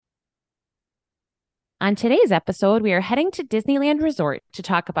On today's episode, we are heading to Disneyland Resort to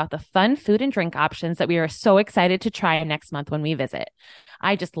talk about the fun food and drink options that we are so excited to try next month when we visit.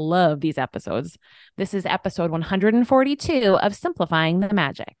 I just love these episodes. This is episode 142 of Simplifying the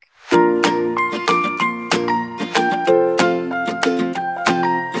Magic.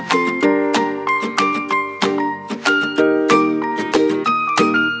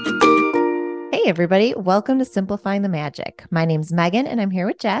 Hey, everybody. Welcome to Simplifying the Magic. My name's Megan, and I'm here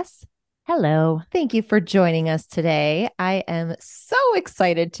with Jess. Hello. Thank you for joining us today. I am so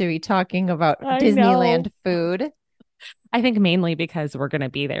excited to be talking about I Disneyland know. food. I think mainly because we're going to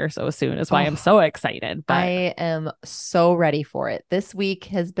be there so soon is why I'm so excited. But I am so ready for it. This week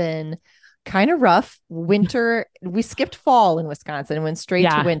has been kind of rough. Winter, we skipped fall in Wisconsin and went straight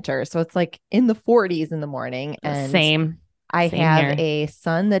to winter. So it's like in the 40s in the morning. And Same have here. a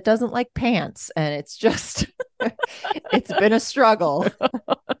son that doesn't like pants, and it's just, it's been a struggle.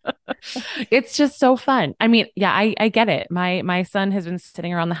 It's just so fun. I mean, yeah, I get it. My son has been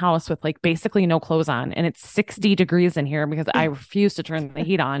sitting around the house with like basically no clothes on, and it's 60 degrees in here because I refuse to turn the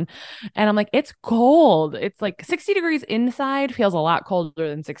heat on. And I'm like, it's cold. It's like 60 degrees inside feels a lot colder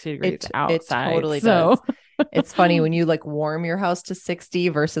than 60 degrees outside. It totally does. It's funny when you like warm your house to 60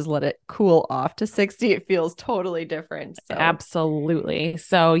 versus let it cool off to 60. It feels totally different. So. Absolutely.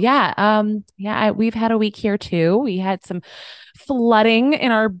 So we've had a week here too. We had some flooding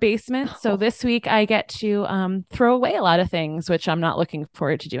in our basement. So this week I get to throw away a lot of things, which I'm not looking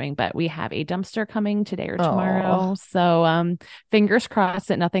forward to doing, but we have a dumpster coming today or tomorrow. So fingers crossed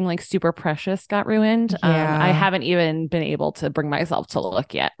that nothing like super precious got ruined. Yeah. I haven't even been able to bring myself to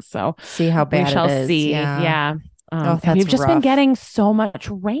look yet. So see how bad we shall it is. see. Yeah. And we've just been getting so much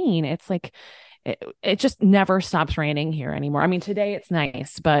rain. It's like it just never stops raining here anymore. I mean, today it's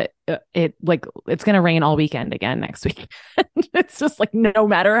nice, but it's going to rain all weekend again next week. It's just like no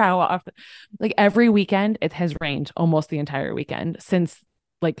matter how often, like every weekend it has rained almost the entire weekend since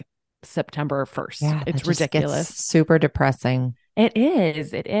like September 1st. Yeah, it's ridiculous. Super depressing. It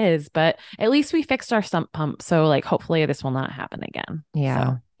is, but at least we fixed our sump pump. So like hopefully this will not happen again. Yeah.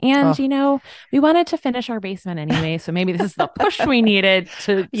 So. And, we wanted to finish our basement anyway. So maybe this is the push we needed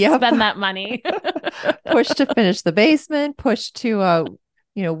to spend that money. Push to finish the basement, push to,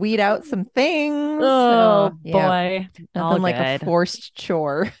 weed out some things. Oh, boy. Nothing like a forced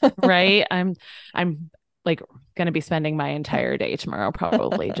chore. Right. I'm like going to be spending my entire day tomorrow,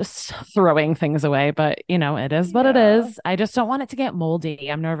 probably just throwing things away. But, it is what it is. I just don't want it to get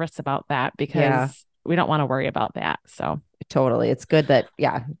moldy. I'm nervous about that because we don't want to worry about that. So. Totally. It's good that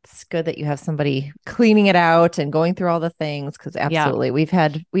you have somebody cleaning it out and going through all the things. Cause absolutely. We've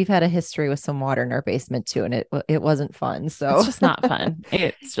had a history with some water in our basement too. And it wasn't fun. So it's just not fun.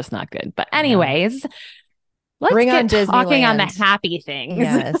 It's just not good. But anyways, let's bring get on Disneyland. Talking on the happy things.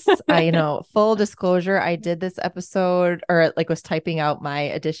 Yes. Full disclosure, I did this episode or like was typing out my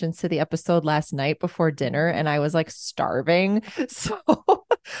additions to the episode last night before dinner and I was like starving. So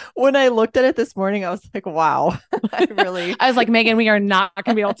when I looked at it this morning, I was like, wow, I was like, Megan, we are not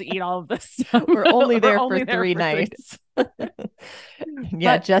going to be able to eat all of this stuff. We're only there for 3 nights.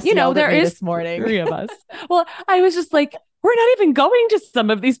 Yeah. But, Jess yelled at me this morning. 3 of us. Well, I was just like, we're not even going to some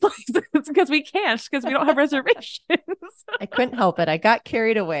of these places because we don't have reservations. I couldn't help it. I got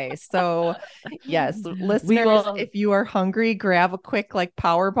carried away. So yes, listeners, if you are hungry, grab a quick like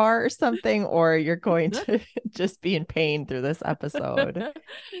power bar or something, or you're going to just be in pain through this episode.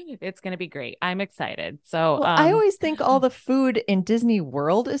 It's going to be great. I'm excited. So I always think all the food in Disney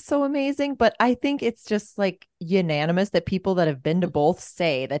World is so amazing, but I think it's just like unanimous that people that have been to both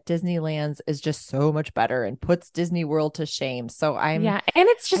say that Disneyland's is just so much better and puts Disney World to shame. So and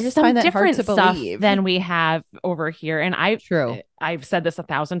it's just some different stuff than we have over here. And I've said this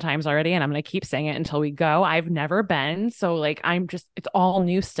 1,000 times already, and I'm going to keep saying it until we go. I've never been. So like, it's all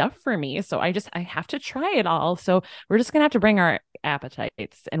new stuff for me. So I have to try it all. So we're just going to have to bring our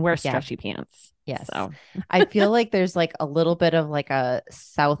appetites and wear stretchy pants. Yes. So I feel like there's like a little bit of like a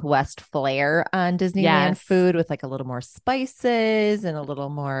Southwest flair on Disneyland food with like a little more spices and a little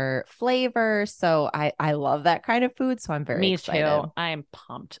more flavor. So I love that kind of food. So I'm very excited. Me too. I'm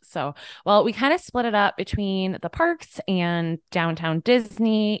pumped. So, well, we kind of split it up between the parks and downtown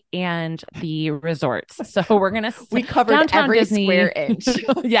Disney and the resorts. So we're going to, we covered downtown every Disney square inch.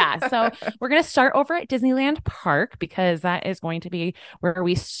 Yeah. So we're going to start over at Disneyland Park because that is going to be where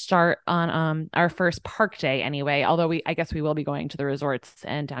we start on, our first park day anyway, although I guess we will be going to the resorts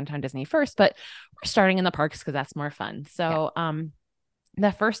and downtown Disney first, but we're starting in the parks because that's more fun. So,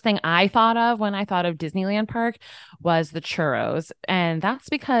 the first thing I thought of when I thought of Disneyland Park was the churros. And that's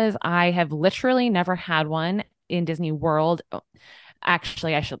because I have literally never had one in Disney World.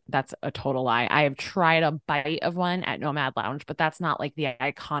 Actually, I should, that's a total lie. I have tried a bite of one at Nomad Lounge, but that's not like the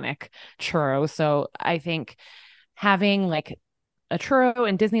iconic churro. So I think having like a churro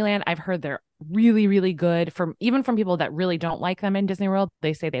in Disneyland, I've heard they're really, really good from even from people that really don't like them in Disney World.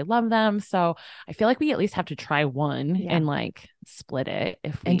 They say they love them. So I feel like we at least have to try one Yeah. and like split it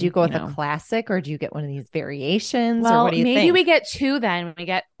if And do you we, go with a classic or do you get one of these variations or what well, do you maybe we think? get two then. We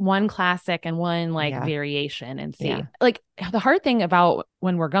get one classic and one like Yeah. variation and see. Yeah. Like the hard thing about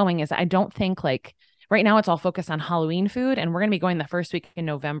when we're going is I don't think like right now it's all focused on Halloween food and we're going to be going the first week in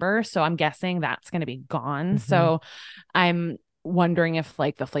November, so I'm guessing that's going to be gone. Mhm. So I'm wondering if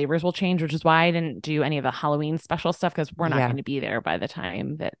like the flavors will change, which is why I didn't do any of the Halloween special stuff because we're not Yeah. going to be there by the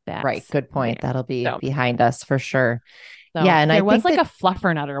time that Right. that's Good point. there. That'll be So behind us for sure. so Yeah. And I there was think like that, a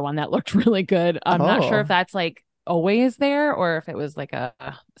fluffernutter one that looked really good. I'm not sure if oh, that's like always there or if it was like a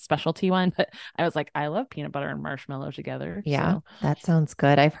specialty one, but I was like, I love peanut butter and marshmallow together. yeah, So that sounds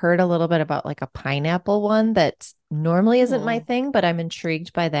good. I've heard a little bit about like a pineapple one that normally isn't my oh, thing, but I'm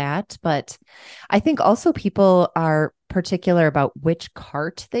intrigued by that. But I think also people are particular about which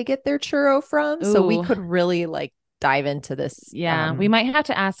cart they get their churro from. So we ooh, could really like dive into this. yeah, we might have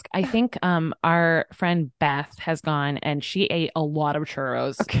to ask. I think our friend Beth has gone and she ate a lot of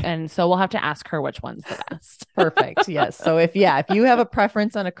churros. Okay. And so we'll have to ask her which one's the best. Perfect. Yes. So if you have a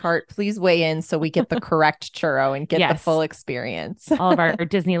preference on a cart, please weigh in so we get the correct churro and get the Yes, full experience. all of our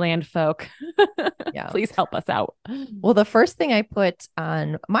Disneyland folk, Yeah. please help us out. Well, the first thing I put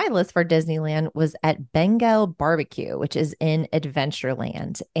on my list for Disneyland was at Bengal Barbecue, which is in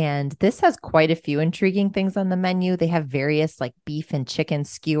Adventureland. And this has quite a few intriguing things on the menu. They have various like beef and chicken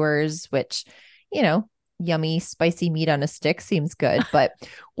skewers, which, you know, yummy, spicy meat on a stick seems good. But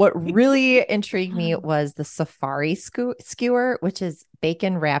what really intrigued me was the safari skewer, which is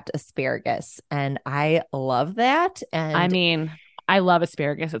bacon wrapped asparagus. And I love that. I And mean, I love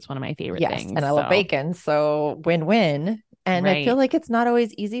asparagus. It's one of my favorite yes, things. and I love So, bacon, so win-win. And I feel right. like it's not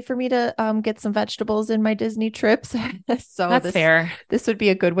always easy for me to get some vegetables in my Disney trips. So That's fair. this would be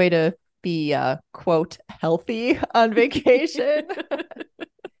a good way to be quote healthy on vacation.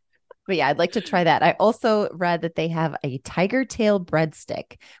 But yeah, I'd like to try that. I also read that they have a tiger tail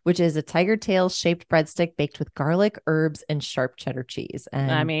breadstick, which is a tiger tail shaped breadstick baked with garlic, herbs, and sharp cheddar cheese. I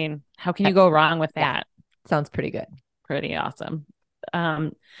And mean, how can you that's go wrong with yeah, that? sounds pretty good. Pretty awesome.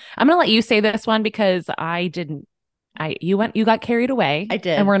 I'm gonna let you say this one because I didn't. You got carried away, I and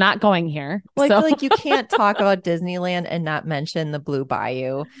did. we're not going here. Well, I So feel like you can't talk about Disneyland and not mention the Blue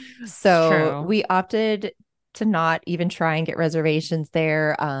Bayou. it's So true. we opted to not even try and get reservations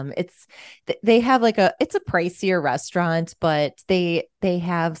there. They have like it's a pricier restaurant, but they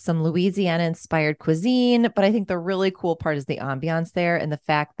have some Louisiana inspired cuisine. But I think the really cool part is the ambiance there and the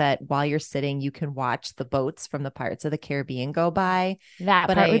fact that while you're sitting, you can watch the boats from the Pirates of the Caribbean go by. That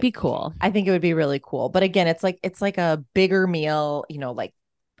But part would be cool. I think it would be really cool. But again, it's like a bigger meal, you know, like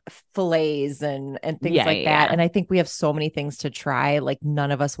fillets and things Yeah, like yeah, that. yeah. And I think we have so many things to try. Like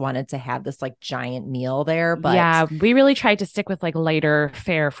none of us wanted to have this like giant meal there, but Yeah, we really tried to stick with like lighter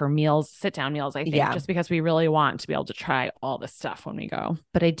fare for meals, sit down meals, I think, yeah, just because we really want to be able to try all this stuff when we go.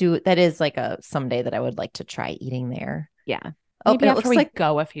 but I do that is like a someday that I would like to try eating there. Yeah. Oh, Maybe and it after looks we like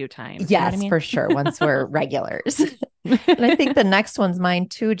go a few times. You know what I yes, mean? for sure. Once we're regulars. And I think the next one's mine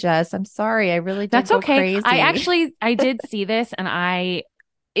too, Jess. I'm sorry. I really did That's go okay. crazy. I did see this and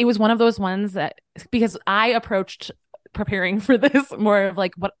it was one of those ones that because I approached preparing for this more of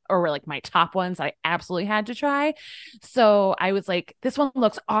like what or like my top ones I absolutely had to try. So I was like, this one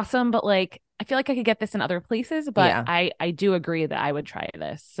looks awesome, but like I feel like I could get this in other places, but Yeah, I do agree that I would try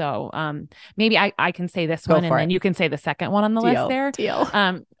this. So maybe I can say this go one and for then it. you can say the second one on the list Deal. there.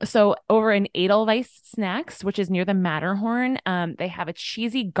 Deal. So over in Edelweiss Snacks, which is near the Matterhorn, they have a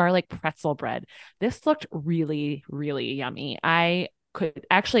cheesy garlic pretzel bread. This looked really, really yummy. I could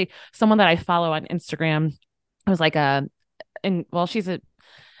actually someone that I follow on Instagram was like and well,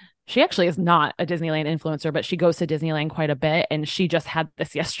 she actually is not a Disneyland influencer, but she goes to Disneyland quite a bit. And she just had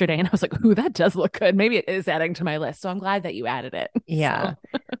this yesterday. And I was like, ooh, that does look good. Maybe it is adding to my list. So I'm glad that you added it. Yeah.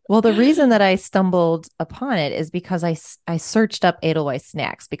 So, Well, the reason that I stumbled upon it is because I searched up Edelweiss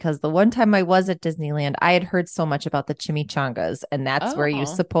snacks because the one time I was at Disneyland, I had heard so much about the chimichangas, and that's where you oh,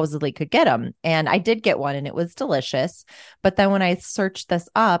 supposedly could get them. And I did get one, and it was delicious. But then when I searched this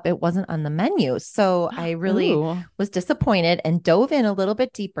up, it wasn't on the menu. So I really ooh, was disappointed and dove in a little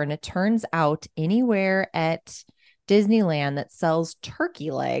bit deeper. And it turns out anywhere at Disneyland that sells turkey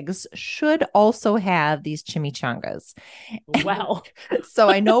legs should also have these chimichangas. well, So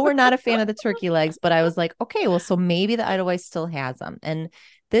I know we're not a fan of the turkey legs, but I was like, okay, well, so maybe the Edelweiss still has them. And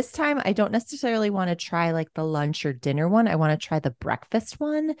This time, I don't necessarily want to try like the lunch or dinner one. I want to try the breakfast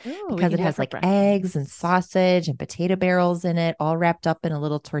one Oh, we because can it do it has for like eggs and breakfast. sausage and potato barrels in it, all wrapped up in a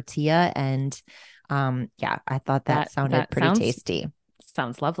little tortilla. And yeah, I thought that sounded That pretty tasty.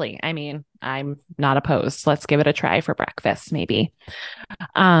 sounds lovely. I mean, I'm not opposed. Let's give it a try for breakfast, maybe.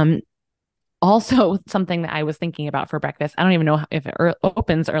 Um, Also, something that I was thinking about for breakfast, I don't even know if it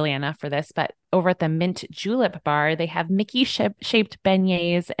opens early enough for this, but over at the Mint Julep Bar, they have Mickey shaped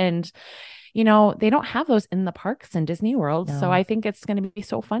beignets. And, they don't have those in the parks in Disney World. So No. I think it's going to be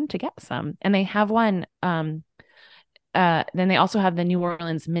so fun to get some. And they have one. Then they also have the New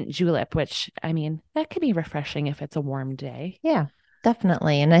Orleans Mint Julep, which, I mean, that could be refreshing if it's a warm day. Yeah,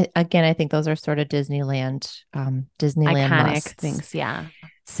 definitely. And again, I think those are sort of Disneyland Iconic musts. things. Yeah.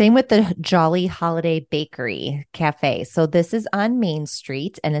 Same with the Jolly Holiday Bakery Cafe. So this is on Main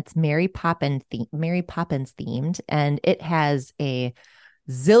Street and it's Mary Poppins themed, and it has a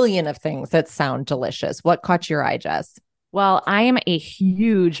zillion of things that sound delicious. What caught your eye, Jess? Well, I am a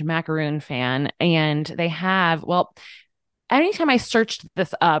huge macaroon fan, and they have, well, anytime I searched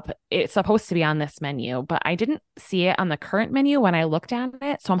this up, it's supposed to be on this menu, but I didn't see it on the current menu when I looked at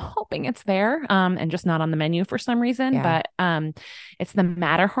it. So I'm hoping it's there, and just not on the menu for some reason. Yeah, But it's the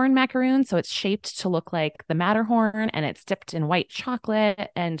Matterhorn macaroon. So it's shaped to look like the Matterhorn, and it's dipped in white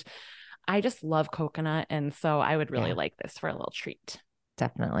chocolate. And I just love coconut. And so I would really yeah, like this for a little treat.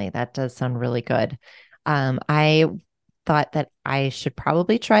 definitely. That does sound really good. I thought that I should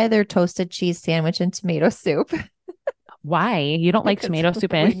probably try their toasted cheese sandwich and tomato soup. Why? You don't like Because tomato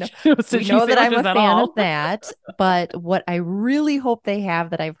soup we and know toasted we cheese know that I'm a sandwiches at fan of all? that. But what I really hope they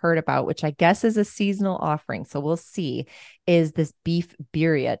have that I've heard about, which I guess is a seasonal offering, so we'll see, is this beef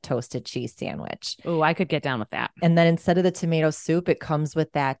birria toasted cheese sandwich. Oh, I could get down with that. And then instead of the tomato soup, it comes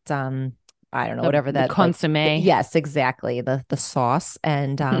with that I don't know, whatever The that like consomme. yes, exactly. The sauce.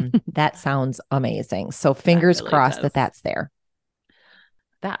 And that sounds amazing. So That fingers really crossed that does. that's there.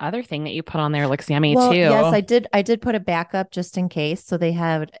 That other thing that you put on there looks yummy Well, yes, too. I did put a backup just in case. So they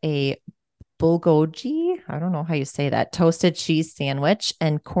have a bulgogi. I don't know how you say that. Toasted cheese sandwich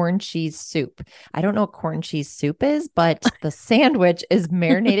and corn cheese soup. I don't know what corn cheese soup is, but the sandwich is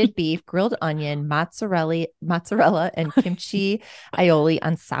marinated beef, grilled onion, mozzarella, and kimchi aioli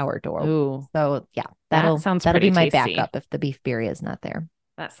on sourdough. Ooh, So yeah, that sounds that'll be pretty my tasty. backup if the beef birria is not there.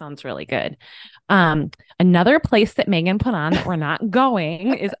 That sounds really good. Another place that Megan put on that we're not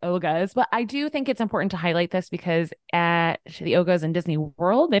going is Oga's, but I do think it's important to highlight this because at the Oga's in Disney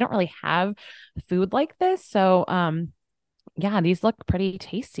World, they don't really have food like this. So, yeah, these look pretty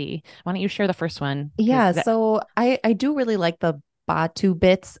tasty. Why don't you share the first one? Because Yeah, that, so I do really like the Batu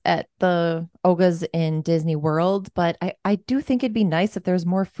bits at the Ogas in Disney World, but I do think it'd be nice if there's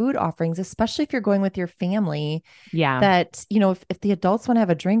more food offerings, especially if you're going with your family, yeah, that, if the adults want to have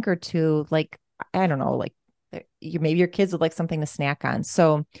a drink or two, like, I don't know, like maybe your kids would like something to snack on.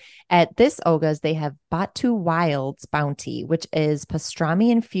 So at this Oga's, they have Batu Wilds Bounty, which is pastrami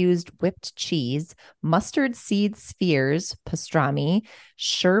infused whipped cheese, mustard seed spheres, pastrami,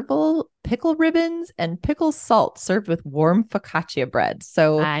 chervil pickle ribbons, and pickle salt served with warm focaccia bread.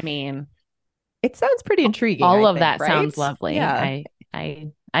 So I mean, it sounds pretty intriguing, all I of think, that right? sounds lovely. Yeah.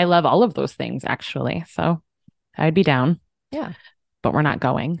 I love all of those things actually. So I'd be down, Yeah. but we're not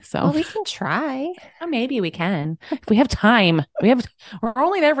going. So Well, we can try. maybe we can if we have time. We're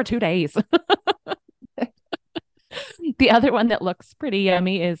only there for 2 days. The other one that looks pretty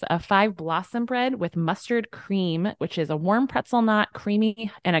yummy is a five blossom bread with mustard cream, which is a warm pretzel knot,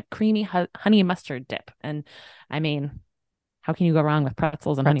 creamy and a creamy honey mustard dip. And I mean, how can you go wrong with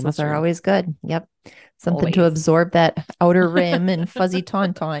pretzels and honey Pretzels are mustard? always good. Yep. Something to Always. absorb that outer rim and fuzzy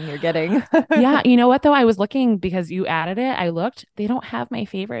tauntaun you're getting. Yeah, you know what though? I was looking because you added it. I looked. They don't have my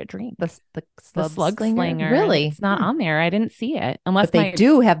favorite drink, The the slub slug slinger. slinger. Really? It's not Hmm. on there. I didn't see it But unless they my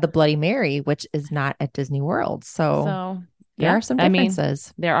do have the Bloody Mary, which is not at Disney World. So so there yeah. are some I mean,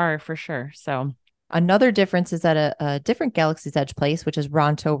 differences. there are for sure. So Another difference is at a different Galaxy's Edge place, which is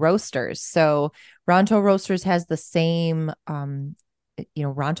Ronto Roasters. So Ronto Roasters has the same,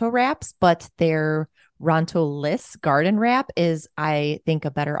 Ronto wraps, but their Ronto List garden wrap is, I think,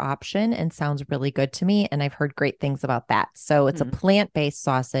 a better option and sounds really good to me. And I've heard great things about that. So it's a hmm. plant-based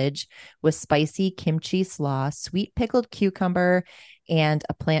sausage with spicy kimchi slaw, sweet pickled cucumber, and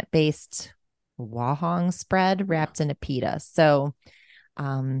a plant-based wahong spread wrapped in a pita. So,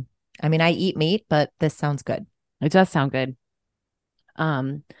 um, I mean, I eat meat, but this sounds good. It does sound good.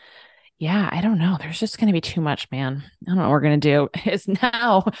 Um, yeah, I don't know. There's just going to be too much, man. I don't know what we're going to do. Is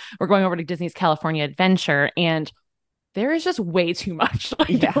now we're going over to Disney's California Adventure, and there is just way too much. I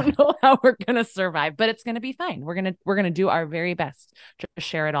Yeah. don't know how we're gonna survive, but it's gonna be fine. We're gonna do our very best to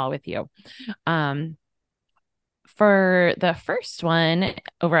share it all with you. Um, for the first one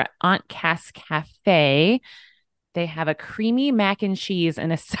over at Aunt Cass Cafe, they have a creamy mac and cheese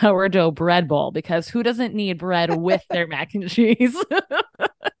and a sourdough bread bowl because who doesn't need bread with their mac and cheese?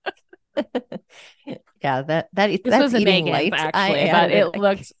 Yeah, This that's was a eating Megan's light. I actually, but added it it.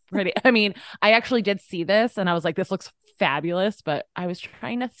 looked pretty. I mean, I actually did see this and I was like, this looks fabulous, but I was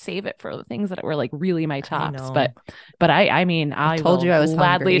trying to save it for the things that were like really my I tops. know. But I mean, I I told will you I was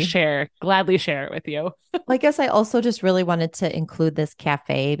hungry. gladly share it with you. Well, I guess I also just really wanted to include this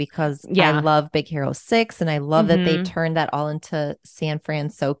cafe because I Yeah. love Big Hero 6 and I love that they Hmm. turned that all into San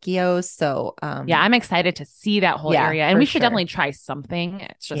Francisco. So, Yeah, I'm excited to see that whole yeah, area and for we should sure. definitely try something.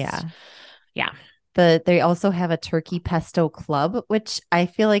 It's just, Yeah. yeah. They also have a turkey pesto club, which I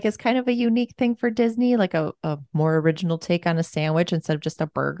feel like is kind of a unique thing for Disney, like a more original take on a sandwich instead of just a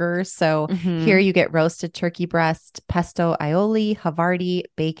burger. So here Hmm. you get roasted turkey breast, pesto aioli, Havarti,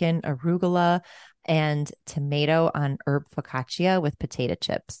 bacon, arugula, and tomato on herb focaccia with potato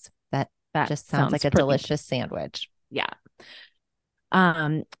chips. That That just sounds like sounds a pretty, delicious sandwich. yeah.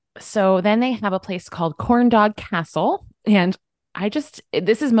 Um, so then they have a place called Corn Dog Castle. And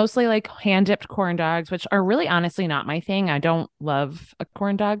this is mostly like hand dipped corn dogs, which are really honestly not my thing. I don't love a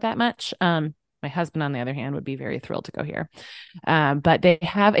corn dog that much. My husband, on the other hand, would be very thrilled to go here. But they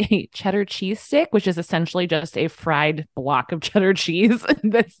have a cheddar cheese stick, which is essentially just a fried block of cheddar cheese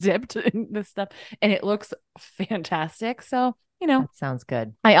that's dipped in this stuff. And it looks fantastic. So, That sounds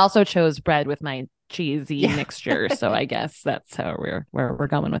good. I also chose bread with my cheesy Yeah. mixture, so I guess that's how we're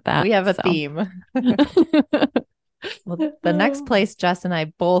going with that. We have a So theme. Well, the next place Jess and I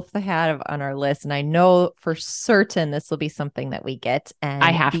both had on our list, and I know for certain this will be something that we get. I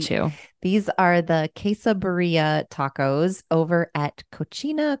And have to. these are the quesadilla tacos over at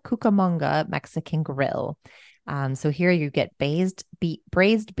Cochina Cucamonga Mexican Grill. So here you get braised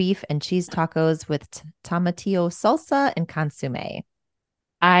beef and cheese tacos with tomatillo salsa and consomme.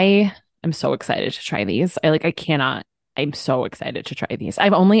 I am so excited to try these. I cannot. I'm so excited to try these.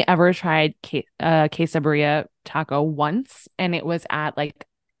 I've only ever tried quesadilla taco once, and it was at like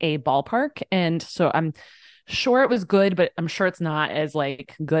a ballpark, and so I'm sure it was good, but I'm sure it's not as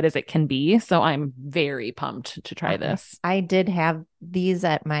like good as it can be. So I'm very pumped to try this. I did have these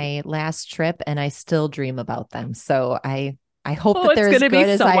at my last trip, and I still dream about them. So I hope Oh, that it's they're as gonna be good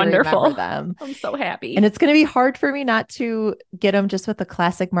as so I remember wonderful. them. I'm so And happy. it's going to be hard for me not to get them just with the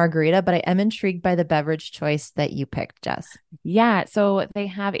classic margarita, but I am intrigued by the beverage choice that you picked, Jess. Yeah, so they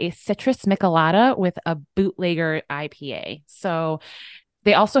have a citrus michelada with a bootlegger IPA. So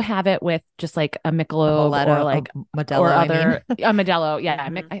they also have it with just like a A Michelob or Moletta, a like or Modelo, I mean. other a Modelo. Yeah,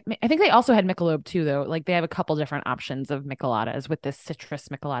 Mhm. I think they also had Michelob too, though. Like they have a couple different options of micheladas with this citrus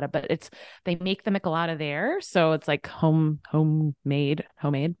michelada, but they make the michelada there, so it's like homemade,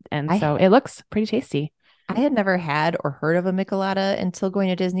 and I so it looks pretty tasty. I had never had or heard of a Michelada until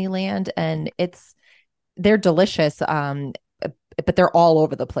going to Disneyland, and they're delicious. But they're all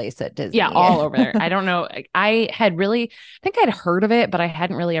over the place at Yeah, Disney. all over there. I don't know. I think I'd heard of it, but I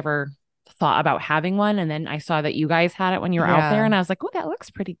hadn't really ever thought about having one. And then I saw that you guys had it when you were out there, Yeah. and I was like, oh, that looks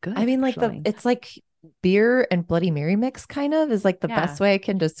pretty I good, mean, actually. it's like beer and Bloody Mary mix kind of is like the Yeah. best way I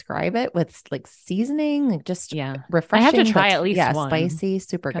can describe it with like seasoning, like just Yeah. I have to refreshing, try but at least yeah, one spicy,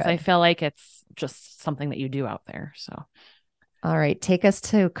 super because I good. feel like it's just something that you do out there. So, All right, take us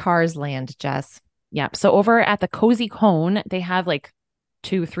to Cars Land, Jess. yeah. So over at the Cozy Cone, they have like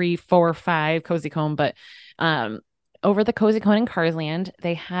two, three, four, five Cozy Cone, but um, over the Cozy Cone in Carsland,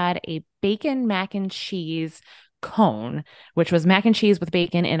 they had a bacon mac and cheese cone, which was mac and cheese with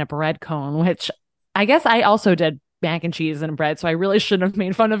bacon in a bread cone, which I guess I also did mac and cheese and bread, so I really shouldn't have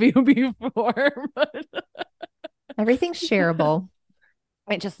made fun of you before. But Everything's shareable.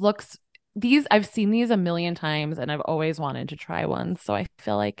 it just looks I've seen these a million times and I've always wanted to try one, so I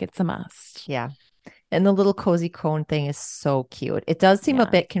feel like it's a must. Yeah. And the little cozy cone thing is so cute. It does seem a Yeah.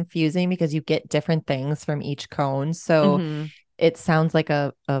 bit confusing because you get different things from each cone. So Hmm. it sounds like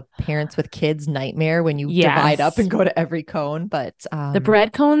a parents with kids nightmare when you divide up Yes. and go to every cone. But The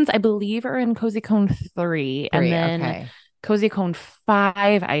bread cones, I believe, are in Cozy Cone 3. And three, then okay. Cozy Cone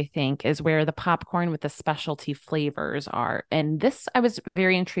 5, I think, is where the popcorn with the specialty flavors are. And this I was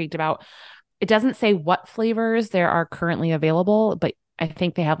very intrigued about. It doesn't say what flavors there are currently available, but I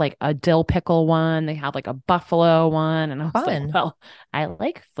think they have like a dill pickle one, they have like a buffalo one. And I was like, Fun. well, I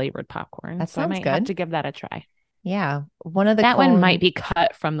like flavored popcorn, That so I sounds might have good. to give that a try. Yeah. One of the That one might cone be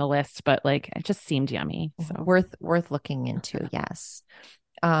cut from the list, but like it just seemed yummy. So worth looking into. Yes.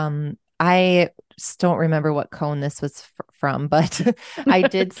 I just don't remember what cone this was from, but I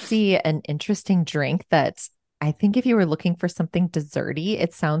did see an interesting drink that I think if you were looking for something desserty,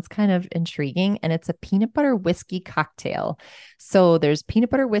 it sounds kind of intriguing. And it's a peanut butter whiskey cocktail. So there's peanut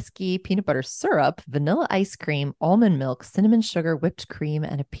butter whiskey, peanut butter syrup, vanilla ice cream, almond milk, cinnamon sugar, whipped cream,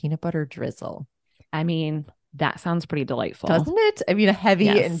 and a peanut butter drizzle. I mean, that sounds pretty delightful. Doesn't it? I mean, heavy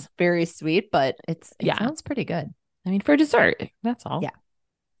and Yes. very sweet, but it Yeah. sounds pretty good. I mean, for dessert, that's all. Yeah.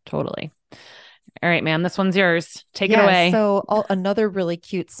 Totally. All right, ma'am, this one's yours. Take it Yeah, away. so another really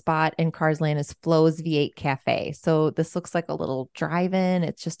cute spot in Cars Land is Flo's V8 Cafe. So this looks like a little drive-in.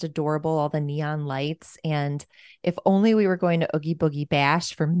 It's just adorable, all the neon lights. And if only we were going to Oogie Boogie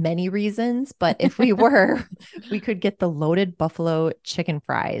Bash for many reasons, but if we were, we could get the loaded buffalo chicken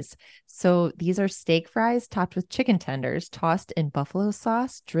fries. So these are steak fries topped with chicken tenders, tossed in buffalo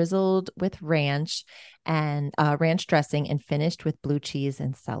sauce, drizzled with ranch and ranch dressing, and finished with blue cheese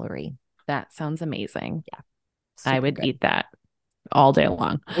and celery. That sounds amazing. Yeah. I would good. eat that all day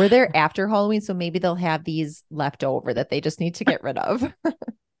long. We're there after Halloween, so maybe they'll have these left over that they just need to get rid of.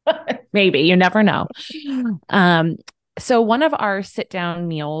 Maybe. You never know. So one of our sit down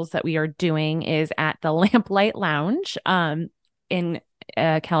meals that we are doing is at the Lamplight Lounge in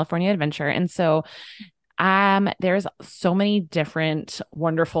California Adventure. And so there's so many different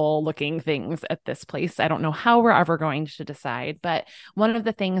wonderful looking things at this place. I don't know how we're ever going to decide, but one of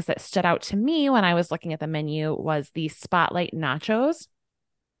the things that stood out to me when I was looking at the menu was the Spotlight Nachos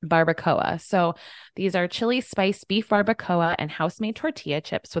barbacoa. So these are chili spice beef barbacoa and house-made tortilla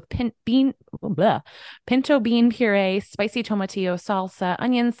chips with pinto bean puree, spicy tomatillo salsa,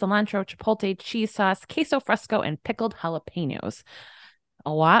 onions, cilantro, chipotle, cheese sauce, queso fresco, and pickled jalapenos.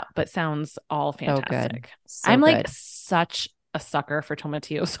 A lot, but sounds all fantastic. So I'm like good. such a sucker for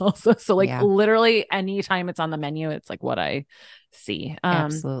tomatillo salsa. So like literally anytime it's on the menu, it's like what I see.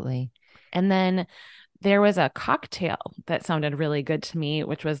 Absolutely. And then there was a cocktail that sounded really good to me,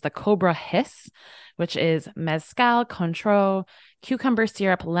 which was the Cobra Hiss, which is mezcal, contro, cucumber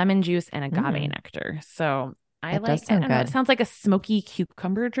syrup, lemon juice, and agave nectar. So I like it. It sounds like a smoky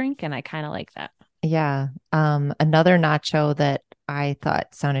cucumber drink, and I kind of like that. Yeah. Another nacho that I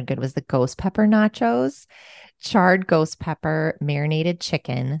thought sounded good was the ghost pepper nachos. Charred ghost pepper, marinated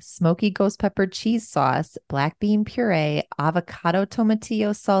chicken, smoky ghost pepper cheese sauce, black bean puree, avocado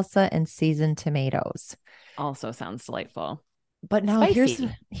tomatillo salsa, and seasoned tomatoes. Also sounds delightful. But now here's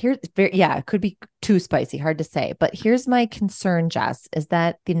it could be too spicy, hard to say. But here's my concern, Jess, is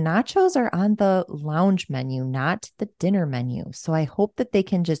that the nachos are on the lounge menu, not the dinner menu. So I hope that they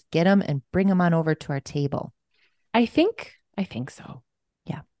can just get them and bring them on over to our table. I think so.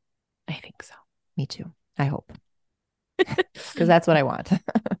 Yeah. I think so. Me too. I hope. Because that's what I want.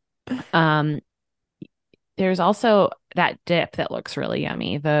 There's also that dip that looks really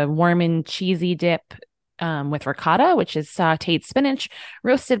yummy. The warm and cheesy dip with ricotta, which is sauteed spinach,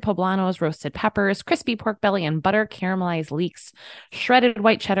 roasted poblanos, roasted peppers, crispy pork belly, and butter caramelized leeks, shredded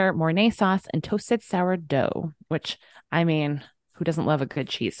white cheddar, Mornay sauce, and toasted sourdough, which, I mean, who doesn't love a good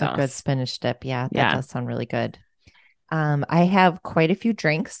cheese sauce? A good spinach dip. Yeah, that does sound really good. I have quite a few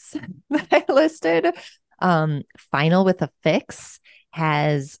drinks that I listed. Final with a Fix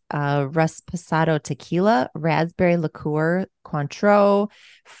has Rasposado tequila, raspberry liqueur, Cointreau,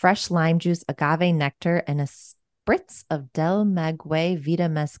 fresh lime juice, agave nectar, and a spritz of Del Maguey Vida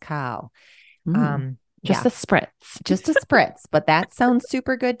Mezcal. Just a spritz. Just a spritz, but that sounds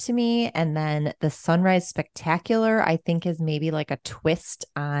super good to me. And then the Sunrise Spectacular, I think, is maybe like a twist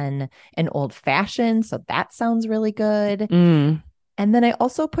on an old fashioned. So that sounds really good. And then I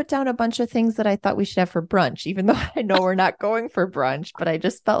also put down a bunch of things that I thought we should have for brunch, even though I know we're not going for brunch, but I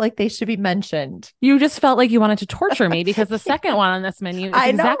just felt like they should be mentioned. You just felt like you wanted to torture me because the second one on this menu is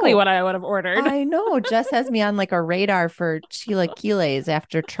exactly what I would have ordered. I know. Jess has me on like a radar for chilaquiles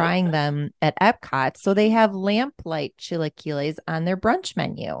after trying them at Epcot. So they have lamplight chilaquiles on their brunch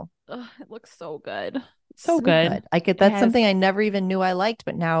menu. It looks so good. So good. That's something I never even knew I liked,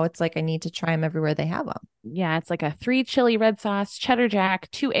 but now it's like I need to try them everywhere they have them. Yeah, it's like a 3 chili red sauce, cheddar jack,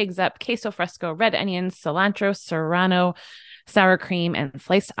 2 eggs up, queso fresco, red onions, cilantro, serrano, sour cream, and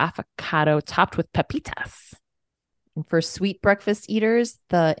sliced avocado topped with pepitas. And for sweet breakfast eaters,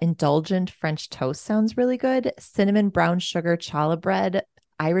 the indulgent French toast sounds really good. Cinnamon brown sugar challah bread,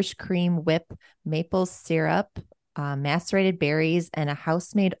 Irish cream whip, maple syrup, macerated berries, and a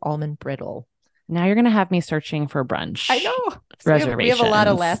house-made almond brittle. Now you're going to have me searching for brunch. I know. Reservations. We have a lot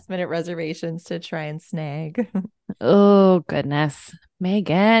of last minute reservations to try and snag. Oh, goodness.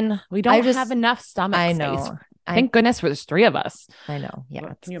 Megan, we don't have enough stomach space. I know. Thank goodness there's 3 of us. I know.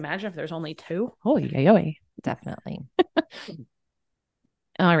 Yeah. Can you imagine if there's only 2? Oh, yeah. Definitely.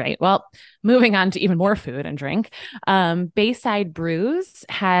 All right. Well, moving on to even more food and drink. Bayside Brews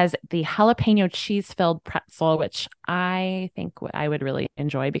has the jalapeno cheese filled pretzel, which I think I would really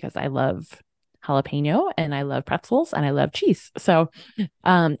enjoy because I love jalapeno and I love pretzels and I love cheese. So,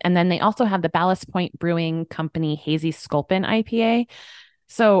 and then they also have the Ballast Point Brewing Company Hazy Sculpin IPA.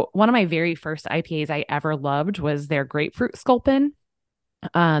 So, one of my very first IPAs I ever loved was their grapefruit sculpin.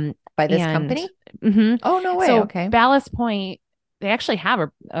 By this And company? mhm. Oh, no way. So Okay. Ballast Point, they actually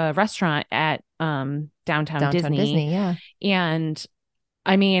have a restaurant at downtown Downtown Disney. Disney. Yeah. And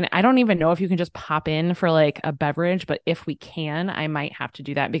I mean, I don't even know if you can just pop in for like a beverage, but if we can, I might have to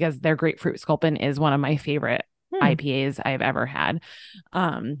do that because their grapefruit sculpin is one of my favorite Hmm. IPAs I've ever had.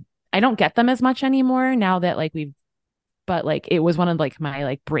 I don't get them as much anymore now that like we've but like it was one of like my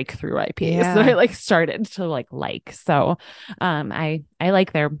like breakthrough IPAs that I Yeah. like started to like. So I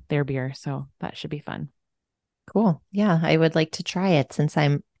like their beer, so that should be fun. Cool. Yeah. I would like to try it since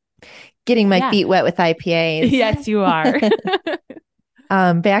I'm getting my Yeah. feet wet with IPAs. Yes, you are.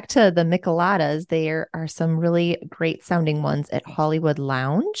 Back to the Micheladas, there are some really great sounding ones at Hollywood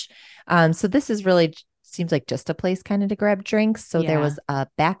Lounge. So this is really seems like just a place kind of to grab drinks. So there Yeah. was a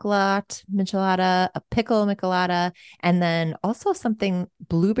backlot Michelada, a pickle Michelada, and then also something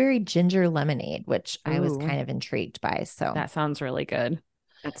blueberry ginger lemonade, which I was Ooh, kind of intrigued by. So that sounds really good.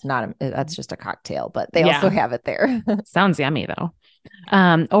 that's not that's just a cocktail, but they also Yeah. have it there. Sounds yummy though.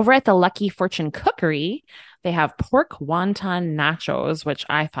 Over at the Lucky Fortune Cookery, they have pork wonton nachos, which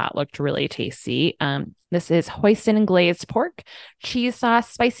I thought looked really tasty. This is hoisin and glazed pork, cheese sauce,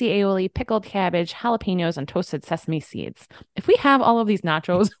 spicy aioli, pickled cabbage, jalapenos, and toasted sesame seeds. If we have all of these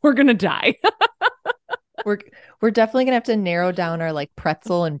nachos, we're gonna die. we're we're definitely gonna have to narrow down our like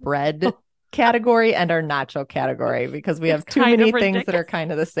pretzel and bread category and our nacho category because we It's have too kind many of things that ridiculous. are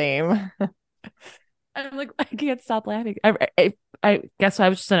kind of the same. I'm like, I can't stop laughing. I guess I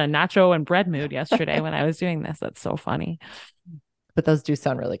was just in a nacho and bread mood yesterday when I was doing this. That's so funny. But those do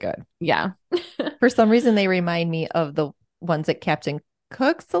sound really good. Yeah. For some reason, they remind me of the ones at Captain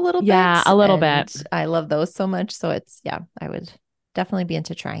Cook's a little Yeah, bit. a little And bit. I love those so much. So it's, yeah, I would definitely be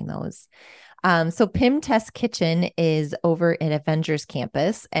into trying those. So Pim Test Kitchen is over at Avengers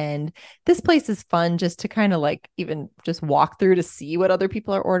Campus, and this place is fun just to kind of like even just walk through to see what other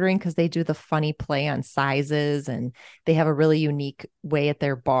people are ordering because they do the funny play on sizes and they have a really unique way at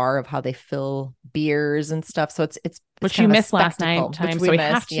their bar of how they fill beers and stuff. So it's Which kind you of a missed last spectacle, night which time, we so we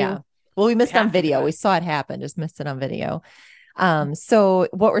have missed. Yeah. to Well, we we missed on have to do video. it. We saw it happen, just missed it on video. So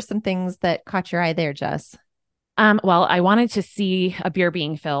what were some things that caught your eye there, Jess? Well, I wanted to see a beer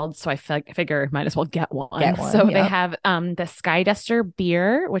being filled, so I figure might as well get one. Get one. So they Yep. have the Sky Duster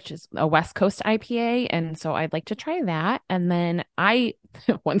beer, which is a West Coast IPA, and so I'd like to try that. And then I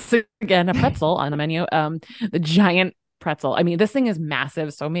once again a pretzel on the menu, the giant pretzel. I mean, this thing is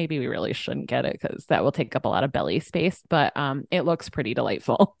massive, so maybe we really shouldn't get it because that will take up a lot of belly space, but it looks pretty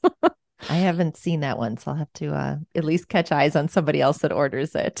delightful. I haven't seen that one, so I'll have to at least catch eyes on somebody else that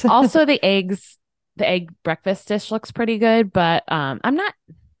orders it. Also, the egg breakfast dish looks pretty good, but I'm not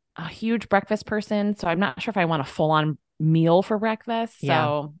a huge breakfast person, so I'm not sure if I want a full on meal for breakfast. Yeah.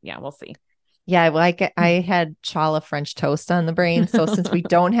 So yeah, we'll see. Yeah, well, I had challah French toast on the brain. So since we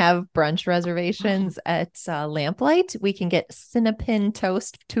don't have brunch reservations at Lamplight, we can get Cinnapin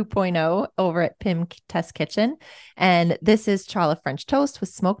Toast 2.0 over at Pim Test Kitchen. And this is challah French toast with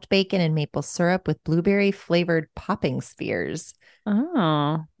smoked bacon and maple syrup with blueberry flavored popping spheres.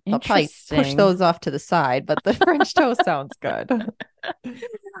 Oh, I'll probably push interesting. those off to the side, but the French toast sounds good.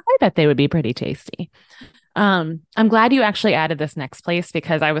 I bet they would be pretty tasty. I'm glad you actually added this next place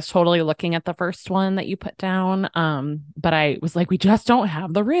because I was totally looking at the first one that you put down. But I was like, we just don't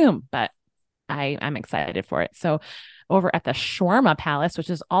have the room, but I'm excited for it. So over at the Shawarma Palace, which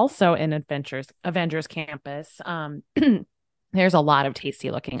is also in Avengers campus, there's a lot of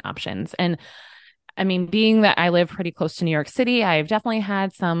tasty looking options. And I mean, being that I live pretty close to New York City, I've definitely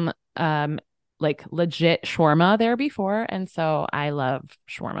had some like legit shawarma there before. And so I love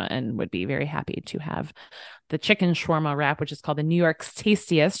shawarma and would be very happy to have the chicken shawarma wrap, which is called the New York's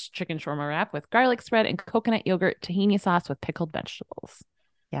tastiest chicken shawarma wrap with garlic spread and coconut yogurt tahini sauce with pickled vegetables.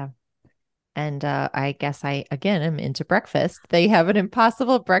 Yeah. And I guess I, again, am into breakfast. They have an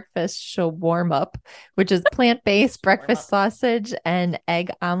impossible breakfast show warm up, which is plant based breakfast sausage and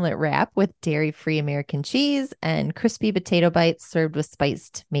egg omelet wrap with dairy free American cheese and crispy potato bites served with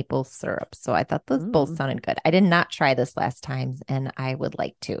spiced maple syrup. So I thought those both Mm, sounded good. I did not try this last time and I would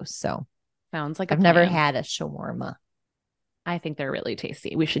like to. So sounds like a I've never plan. had a shawarma. I think they're really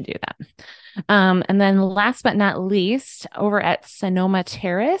tasty. We should do that. And then last but not least, over at Sonoma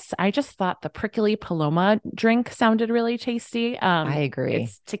Terrace, I just thought the prickly Paloma drink sounded really tasty. I agree.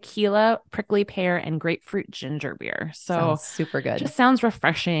 It's tequila, prickly pear, and grapefruit ginger beer. So Sounds super good. just sounds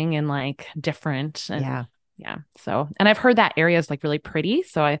refreshing and like different. And Yeah, yeah. So, and I've heard that area is like really pretty.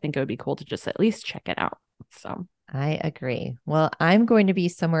 So I think it would be cool to just at least check it out. So I agree. Well, I'm going to be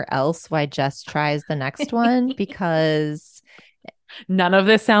somewhere else while Jess tries the next one because none of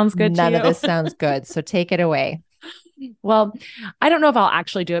this sounds good to none of you. this sounds good. So take it away. Well, I don't know if I'll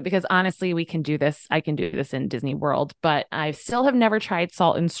actually do it because honestly, we can do this. I can do this in Disney World, but I still have never tried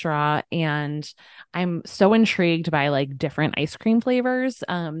salt and straw. And I'm so intrigued by like different ice cream flavors.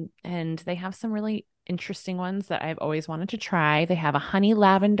 And they have some really interesting ones that I've always wanted to try. They have a honey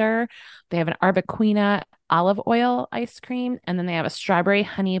lavender, they have an arbequina olive oil ice cream, and then they have a strawberry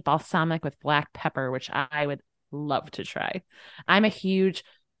honey balsamic with black pepper, which I would love to try. I'm a huge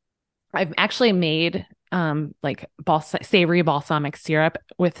I've actually made like savory balsamic syrup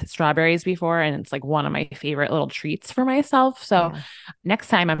with strawberries before, and it's like one of my favorite little treats for myself. So Yeah. next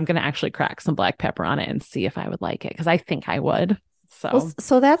time I'm gonna actually crack some black pepper on it and see if I would like it because I think I would. Well, So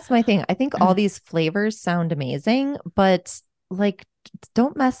so that's my thing. I think all these flavors sound amazing, but like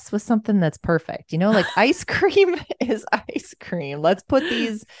don't mess with something that's perfect. Like ice cream is ice cream. Let's put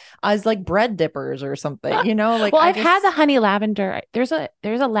these as like bread dippers or something, like well, I I've had the just honey lavender. There's a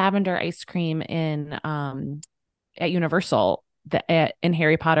lavender ice cream in at Universal that in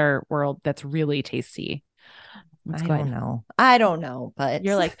Harry Potter World that's really tasty. It's I don't good. know. I don't know, but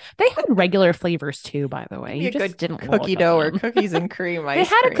You're like, they had regular flavors too, by the give way. me You a good just didn't cookie look at dough or them. cookies and cream They ice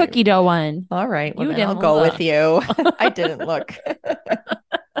had a cookie cream. dough one. All right, well You then I'll didn't go with look. you. I didn't look.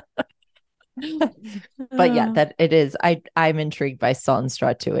 But yeah, that it is. I'm intrigued by salt and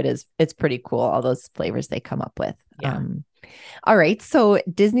straw too. It's pretty cool, all those flavors they come up with. Yeah. All right. So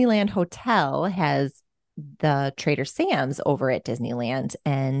Disneyland Hotel has the Trader Sam's over at Disneyland,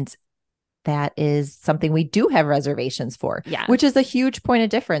 and that is something we do have reservations for, which is a Yes. huge point of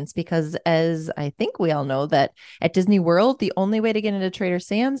difference because, as I think we all know, that at Disney World, the only way to get into Trader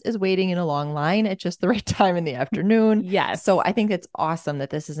Sam's is waiting in a long line at just the right time in the afternoon. Yes. So I think it's awesome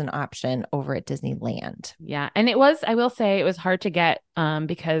that this is an option over at Disneyland. Yeah. And I will say it was hard to get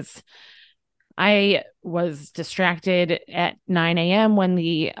because I was distracted at 9 a.m. when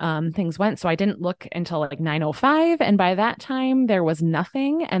the things went. So I didn't look until like 9:05. And by that time, there was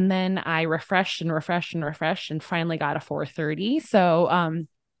nothing. And then I refreshed and refreshed and refreshed and finally got a 4:30. So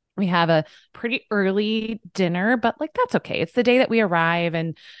we have a pretty early dinner, but like that's okay. It's the day that we arrive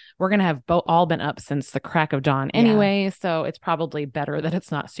and we're going to have all been up since the crack of dawn Yeah. anyway. So it's probably better that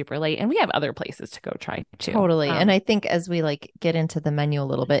it's not super late. And we have other places to go try too. Totally. And I think as we like get into the menu a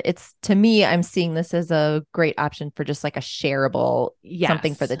little bit, it's to me, I'm seeing this as a great option for just like a shareable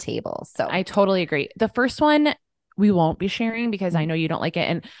something for yes, the table. So I totally agree. The first one we won't be sharing because I know you don't like it.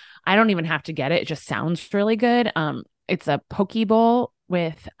 And I don't even have to get it. It just sounds really good. It's a poke bowl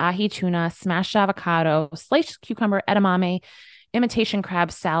with ahi tuna, smashed avocado, sliced cucumber, edamame, imitation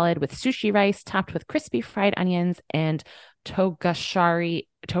crab salad with sushi rice topped with crispy fried onions and togashoshi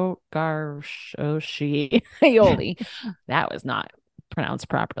aioli. That was not pronounced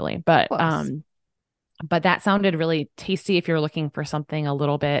properly, close. but that sounded really tasty if you're looking for something a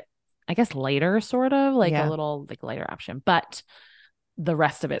little bit, I guess, later, sort of like a Yeah. little like lighter option. But the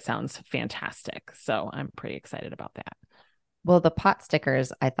rest of it sounds fantastic. So I'm pretty excited about that. Well, the pot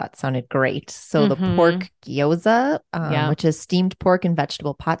stickers I thought sounded great. So the Mm-hmm. pork gyoza, Yeah. which is steamed pork and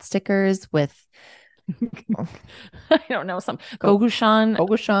vegetable pot stickers with I don't know, some go- gogushan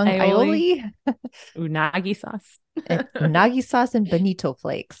gochujang aioli, aioli, unagi sauce, unagi sauce, and bonito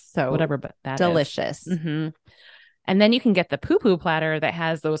flakes. So whatever but that is. delicious. Mm-hmm. And then you can get the poo poo platter that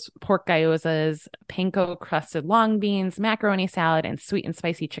has those pork gyozas, panko crusted long beans, macaroni salad, and sweet and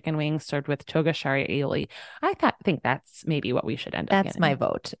spicy chicken wings served with toga shari aioli. Think that's maybe what we should end up That's getting. my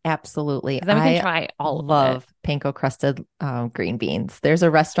vote. Absolutely. Then we can try all of Love it. panko crusted green beans. There's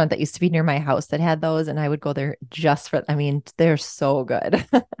a restaurant that used to be near my house that had those, and I would go there just for, I mean, they're so good.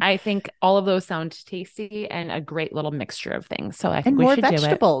 I think all of those sound tasty and a great little mixture of things. So I think And we more should do it.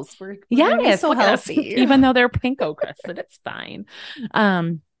 vegetables. We're gonna be Yes, so look at us. healthy. Even though they're panko crusted, it's fine.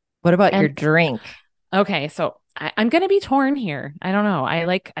 What about your And drink? okay, so I'm gonna be torn here. I don't know. I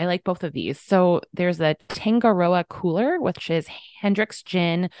like both of these. So there's a Tangaroa cooler, which is Hendrick's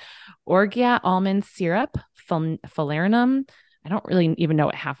gin, Orgia almond syrup, falernum. I don't really even know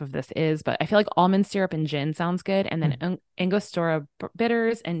what half of this is, but I feel like almond syrup and gin sounds good. And then Angostura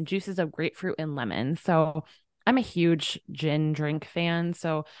bitters and juices of grapefruit and lemon. So I'm a huge gin drink fan.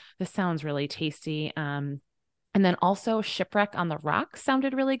 So this sounds really tasty. And then also Shipwreck on the Rocks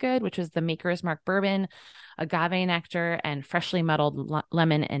sounded really good, which is the Maker's Mark bourbon, agave nectar, and freshly muddled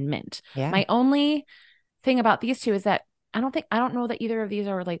lemon and mint. Yeah. My only thing about these two is that I don't know that either of these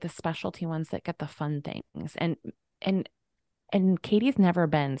are like the specialty ones that get the fun things. And and Katie's never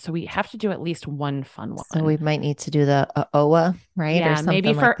been, so we have to do at least one fun So one. we might need to do the OWA, right? Or Yeah,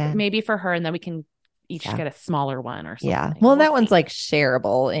 something like that. maybe for her, and then we can each Yeah. get a smaller one or Yeah. something. Well, We'll that one's see. like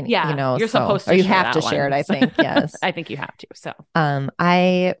shareable and Yeah, you're so, supposed or to you share have to that share it, one. I think. Yes. I think you have to. So Um,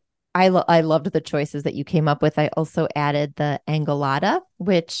 I I loved the choices that you came up with. I also added the Angolata,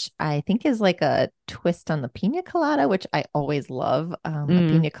 which I think is like a twist on the pina colada, which I always love, a mm,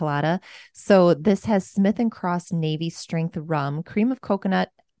 pina colada. So this has Smith and Cross Navy strength rum, cream of coconut,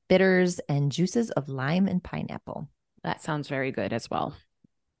 bitters, and juices of lime and pineapple. that sounds very good as well.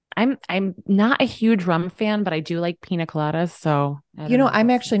 I'm not a huge rum fan, but I do like pina coladas. So I don't know. I'm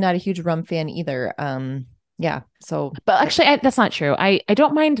We'll see. actually not a huge rum fan either. Yeah. So But actually, that's not true. I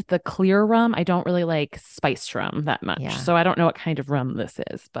don't mind the clear rum. I don't really like spiced rum that much. yeah. So I don't know what kind of rum this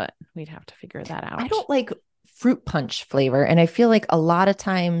is, but we'd have to figure that I out. don't like fruit punch flavor. And I feel like a lot of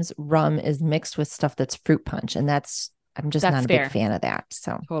times rum is mixed with stuff that's fruit punch. And I'm just That's not a big fair. fan of that.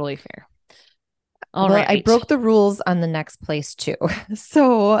 So, Totally fair. All well, I right. broke the rules on the next place too.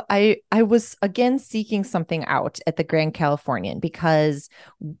 So I was again seeking something out at the Grand Californian because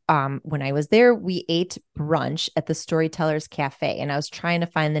when I was there, we ate brunch at the Storytellers Cafe, and I was trying to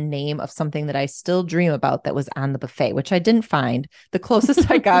find the name of something that I still dream about that was on the buffet, which I didn't find. The closest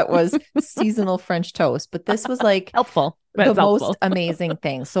I got was seasonal French toast, but this was like Helpful. the That's most helpful. amazing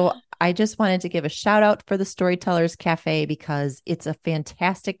thing. So I just wanted to give a shout out for the Storytellers Cafe because it's a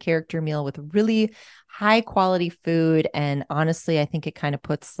fantastic character meal with really high quality food. And honestly, I think it kind of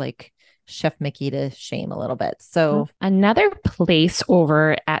puts like Chef Mickey to shame a little bit. So, Another place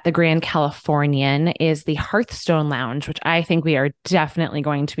over at the Grand Californian is the Hearthstone Lounge, which I think we are definitely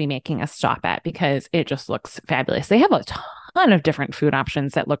going to be making a stop at because it just looks fabulous. They have a ton of different food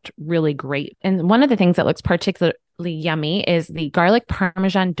options that looked really great. And one of the things that looks particularly yummy is the garlic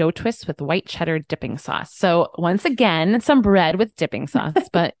parmesan dough twist with white cheddar dipping sauce. So once again, some bread with dipping sauce,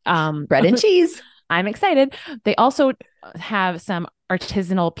 but bread and cheese. I'm excited. They also have some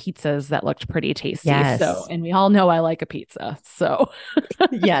artisanal pizzas that looked pretty tasty. So, Yes. and we all know I like a pizza. So,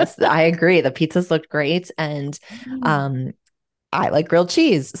 Yes, I agree. The pizzas looked great. And I like grilled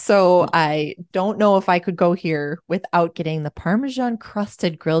cheese. So I don't know if I could go here without getting the Parmesan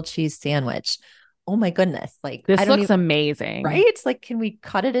crusted grilled cheese sandwich. Oh my goodness. Like, I this don't looks even, amazing. right? It's like, can we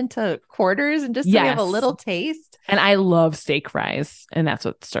cut it into quarters and just so we have a Yes. little taste? And I love steak fries, and that's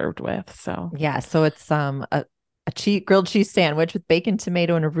what's served with. So, Yeah. So it's a grilled cheese sandwich with bacon,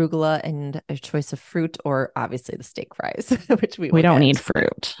 tomato, and arugula, and a choice of fruit, or obviously the steak fries, which we we will don't get. need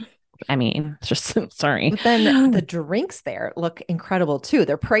fruit. I mean, just sorry. But then the drinks there look incredible too.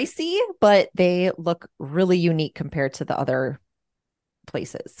 They're pricey, but they look really unique compared to the other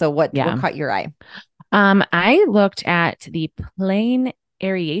places. So what Yeah. caught your eye? I looked at the plain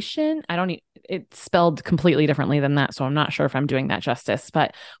aeration. I don't need it's spelled completely differently than that, so I'm not sure if I'm doing that justice.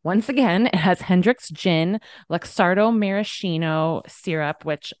 But once again, it has Hendrick's gin, Luxardo maraschino syrup,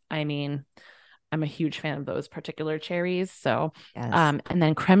 which I mean, I'm a huge fan of those particular cherries. So, Yes. and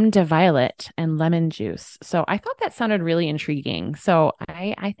then creme de violet and lemon juice. So I thought that sounded really intriguing. So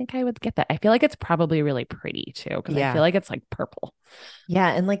I think I would get that. I feel like it's probably really pretty too, because I feel Yeah. like it's like purple. Yeah.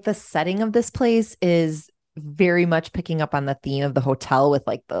 And like the setting of this place is very much picking up on the theme of the hotel with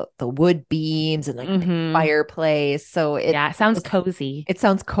like the wood beams and like the Mm-hmm. fireplace. So Yeah, it sounds it's cozy. it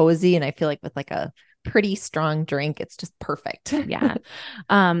sounds cozy. And I feel like with like a pretty strong drink, it's just perfect. Yeah.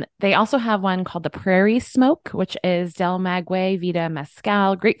 They also have one called the Prairie Smoke, which is Del Maguey, Vita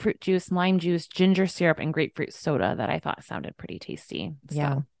Mezcal, grapefruit juice, lime juice, ginger syrup, and grapefruit soda that I thought sounded pretty tasty.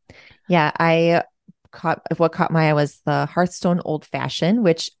 Yeah. So, Yeah. What caught my eye was the Hearthstone Old Fashioned,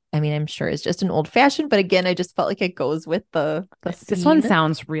 which I mean, I'm sure is just an old fashioned, but again, I just felt like it goes with the this one scene.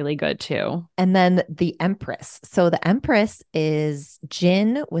 sounds really good too. And then the Empress. So the Empress is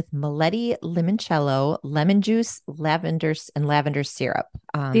gin with Moletti limoncello, lemon juice, lavender syrup.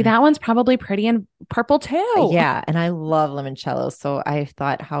 See, that one's probably pretty in purple too. Yeah, and I love limoncello, so I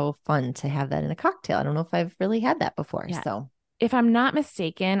thought how fun to have that in a cocktail. I don't know if I've really had that before. Yeah. So If I'm not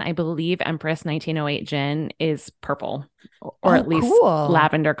mistaken, I believe Empress 1908 gin is purple or at least cool.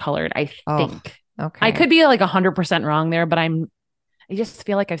 lavender colored, I Oh, think. I okay. could be like 100% wrong there, but I just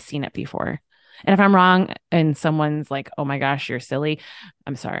feel like I've seen it before. And if I'm wrong and someone's like, oh my gosh, you're silly,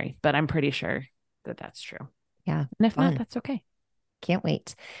 I'm sorry, but I'm pretty sure that that's true. Yeah, And if not, fun. that's okay. Can't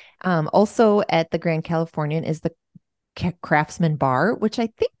wait. Also at the Grand Californian is the Craftsman Bar, which I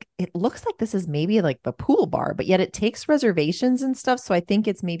think it looks like this is maybe like the pool bar, but yet it takes reservations and stuff. So I think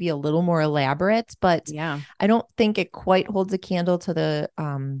it's maybe a little more elaborate, but Yeah. I don't think it quite holds a candle to the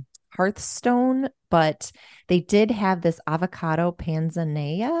Hearthstone. But they did have this avocado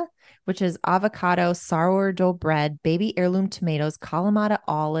panzanea, which is avocado, sourdough bread, baby heirloom tomatoes, Kalamata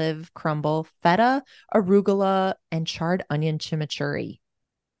olive crumble, feta, arugula, and charred onion chimichurri.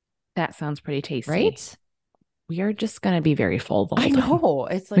 That sounds pretty tasty. Right? We are just going to be very full the I whole time. know.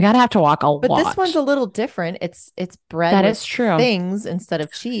 It's We like, got to have to walk a but this one's lot. a little different. It's bread That with is true. things instead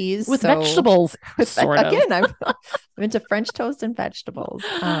of cheese. With So vegetables, with sort of. again, I'm into French toast and vegetables.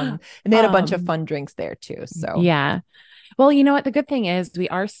 And they had a bunch of um, fun drinks there too. So yeah. Well, you know what? The good thing is we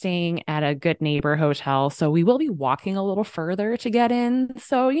are staying at a good neighbor hotel, so we will be walking a little further to get in.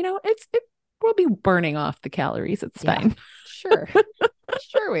 So, we'll be burning off the calories. It's yeah, fine. sure.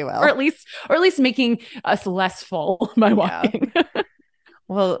 Sure we Or will. at least making us less full by Yeah. walking.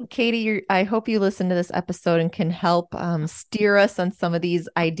 Well, Katie, I hope you listen to this episode and can help steer us on some of these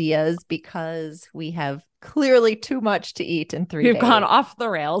ideas because we have clearly too much to eat in 3 We've gone days. off the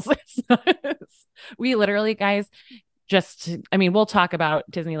rails. We literally, guys, we'll talk about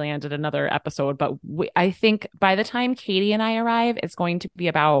Disneyland in another episode, but I think by the time Katie and I arrive, it's going to be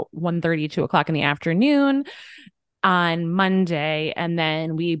about 1:30, 2 o'clock in the afternoon on Monday. And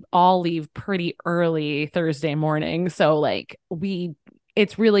then we all leave pretty early Thursday morning. So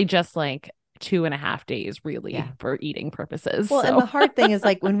it's really just like 2.5 days really Yeah. for eating purposes. Well, and the So hard thing is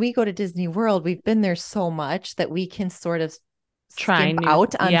like when we go to Disney World, we've been there so much that we can sort of try skimp new,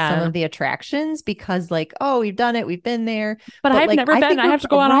 out on some yeah. of the attractions because like, oh, we've done it, we've been there. But But I've like never I been. think I we're have to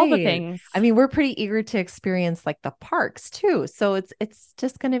go on all the right. things. I mean, we're pretty eager to experience like the parks too. So it's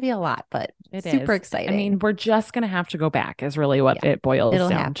just going to be a lot, but It super is. I exciting. mean, we're just going to have to go back is really what Yeah. it boils It'll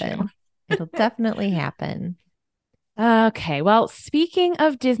down to. happen. It'll definitely happen. Okay. Well, speaking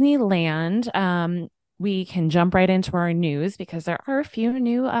of Disneyland, we can jump right into our news because there are a few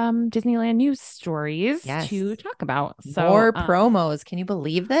new Disneyland news stories Yes. to talk about. So More promos. Can you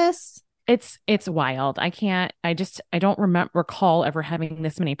believe this? it's wild. I don't recall ever having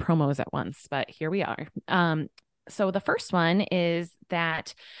this many promos at once, but here we are. So the first one is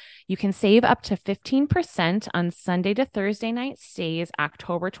that you can save up to 15% on Sunday to Thursday night stays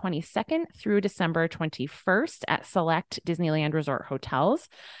October 22nd through December 21st at select Disneyland Resort hotels.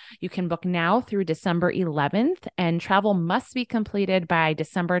 You can book now through December 11th, and travel must be completed by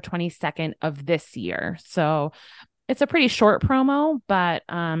December 22nd of this year. So it's a pretty short promo, but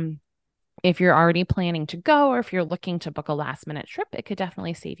if you're already planning to go or if you're looking to book a last minute trip, it could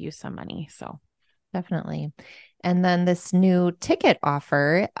definitely save you some money. So Definitely. And then this new ticket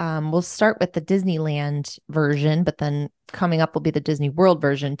offer, we'll start with the Disneyland version, but then coming up will be the Disney World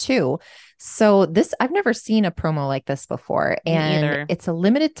version too. So this, I've never seen a promo like this before. me And either. it's a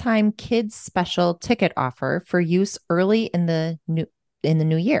limited time kids special ticket offer for use early in the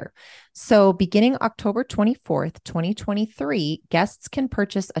new year. So beginning October 24th, 2023, guests can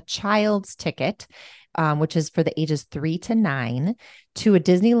purchase a child's ticket, which is for the ages 3 to 9, to a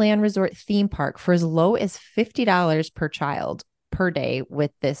Disneyland Resort theme park for as low as $50 per child per day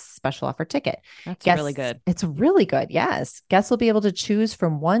with this special offer ticket. That's Guests, really good. it's really good. Yes. Guests will be able to choose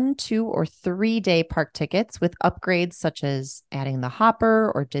from 1, 2, or 3 day park tickets with upgrades such as adding the Hopper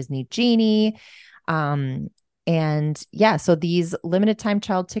or Disney Genie. And yeah, so these limited time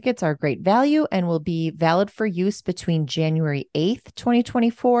child tickets are great value and will be valid for use between January 8th,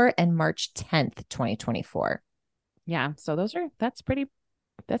 2024 and March 10th, 2024. Yeah. So that's a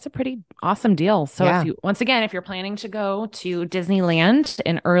pretty awesome deal. So Yeah. if you're planning to go to Disneyland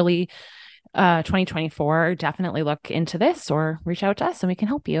in early 2024, definitely look into this or reach out to us and we can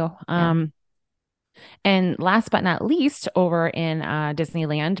help you. Yeah. And last but not least, over in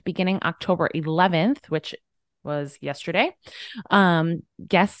Disneyland, beginning October 11th, which was yesterday,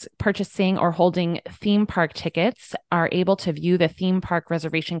 guests purchasing or holding theme park tickets are able to view the theme park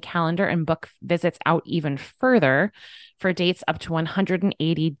reservation calendar and book visits out even further for dates up to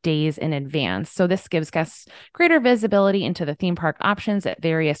 180 days in advance. So this gives guests greater visibility into the theme park options at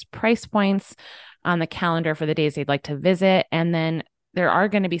various price points on the calendar for the days they'd like to visit. And then there are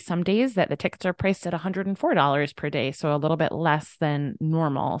going to be some days that the tickets are priced at $104 per day, so a little bit less than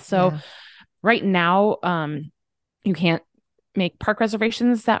normal. So right now, you can't make park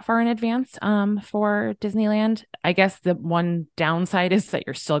reservations that far in advance for Disneyland. I guess the one downside is that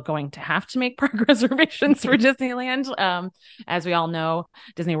you're still going to have to make park reservations for Disneyland. As we all know,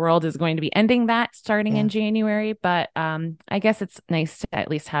 Disney World is going to be ending that starting in January, but I guess it's nice to at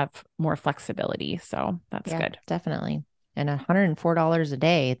least have more flexibility. So that's good. Definitely. And $104 a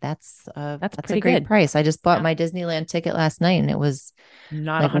day. That's That's a pretty great good. price. I just bought Yeah. my Disneyland ticket last night and it was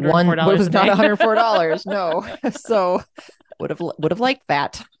Not like one, it $104 was a not day. $104. No. So would have liked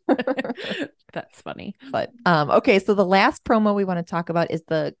that. That's funny. But okay, so the last promo we want to talk about is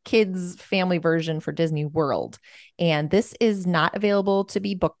the kids family version for Disney World. And this is not available to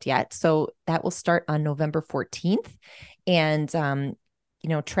be booked yet. So that will start on November 14th. And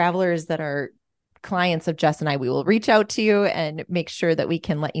travelers that are clients of Jess and I, we will reach out to you and make sure that we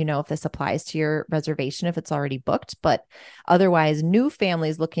can let you know if this applies to your reservation if it's already booked. But otherwise, new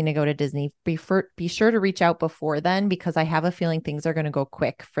families looking to go to Disney, be sure to reach out before then because I have a feeling things are going to go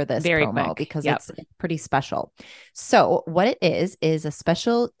quick for this Very promo quick. because Yep. it's pretty special. So what it is a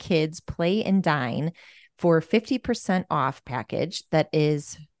special kids play and dine for 50% off package that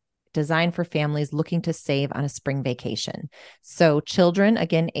is designed for families looking to save on a spring vacation. So children,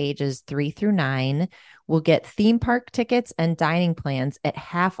 again, ages 3 through 9, will get theme park tickets and dining plans at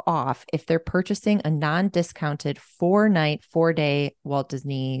half off if they're purchasing a non-discounted 4-night, 4-day Walt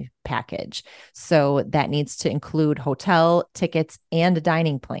Disney package. So that needs to include hotel tickets and a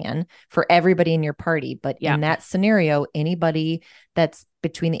dining plan for everybody in your party. But Yeah. in that scenario, anybody that's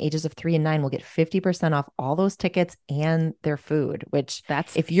between the ages of 3 and 9 will get 50% off all those tickets and their food, which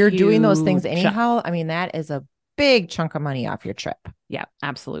That's if you're doing those things huge. anyhow, I mean, that is a big chunk of money off your trip. Yeah,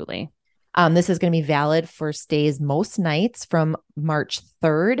 absolutely. This is going to be valid for stays most nights from March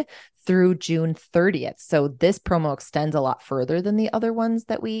 3rd through June 30th. So this promo extends a lot further than the other ones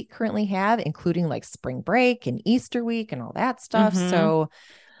that we currently have, including like spring break and Easter week and all that stuff. So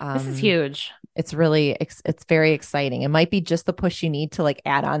this is huge. It's very exciting. It might be just the push you need to like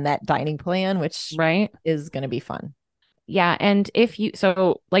add on that dining plan, which is going to be fun. Yeah. And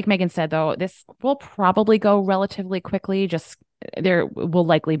so like Megan said, though, this will probably go relatively quickly. Just there will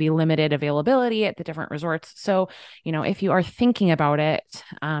likely be limited availability at the different resorts. So, if you are thinking about it,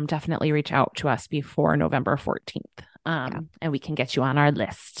 definitely reach out to us before November 14th. And we can get you on our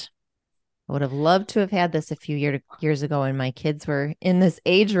list. I would have loved to have had this a few years ago when my kids were in this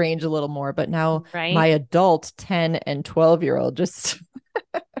age range a little more, but now my adult 10 and 12-year-old just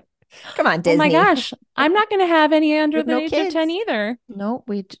come on, Disney. Oh my gosh. I'm not going to have any under the age of 10 either. No,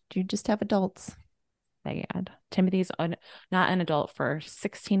 you just have adults. Bad. Timothy's not an adult for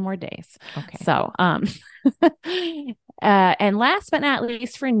 16 more days. Okay. So, and last but not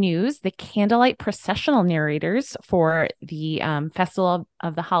least for news, the candlelight processional narrators for the Festival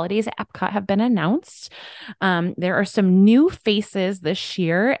of the Holidays at Epcot have been announced. There are some new faces this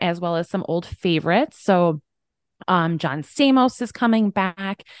year, as well as some old favorites. So, John Stamos is coming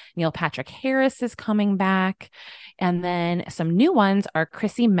back. Neil Patrick Harris is coming back. And then some new ones are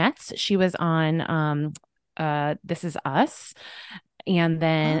Chrissy Metz. She was on This Is Us. And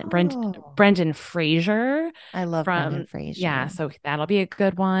then Brendan Fraser. I love Brendan Fraser. Yeah, so that'll be a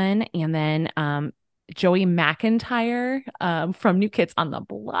good one. And then Joey McIntyre from New Kids on the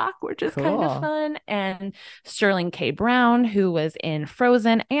Block, which is kind of fun. And Sterling K. Brown, who was in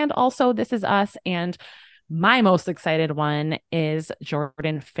Frozen and also This Is Us. And my most excited one is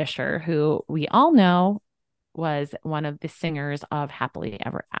Jordan Fisher, who we all know was one of the singers of Happily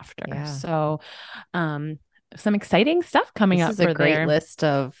Ever After. Yeah. So some exciting stuff coming up. This is a great list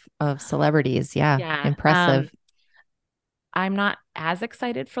of celebrities. Yeah. Impressive. I'm not as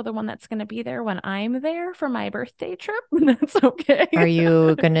excited for the one that's going to be there when I'm there for my birthday trip. That's okay. Are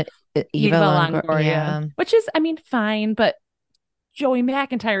you going to Eva Longoria? Yeah. Which is, fine, but Joey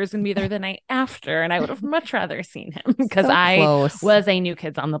McIntyre is going to be there the night after, and I would have much rather seen him because I was a New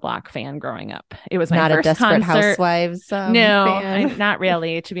Kids on the Block fan growing up. It was my not first a Desperate concert. Housewives. No, not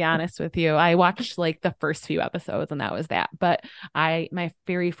really. To be honest with you, I watched like the first few episodes, and that was that. But my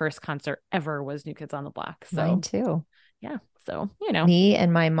very first concert ever was New Kids on the Block. So mine too. Yeah. So, me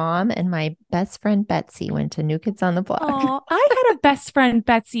and my mom and my best friend Betsy went to New Kids on the Block. Aww, I had a best friend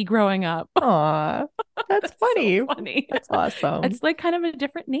Betsy growing up. Aw, that's funny. So funny. That's awesome. It's like kind of a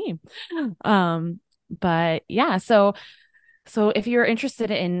different name. But yeah, so if you're interested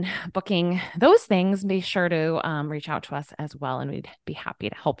in booking those things, be sure to reach out to us as well, and we'd be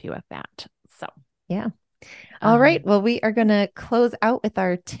happy to help you with that. So yeah. All right. Well, we are going to close out with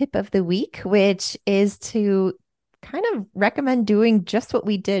our tip of the week, which is to kind of recommend doing just what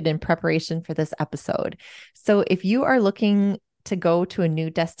we did in preparation for this episode. So if you are looking to go to a new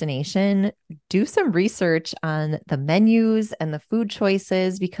destination, do some research on the menus and the food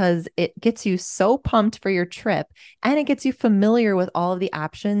choices because it gets you so pumped for your trip and it gets you familiar with all of the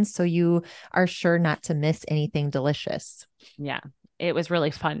options so you are sure not to miss anything delicious. Yeah, it was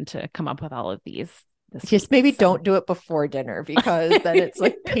really fun to come up with all of these this Just week. maybe So. don't do it before dinner because then it's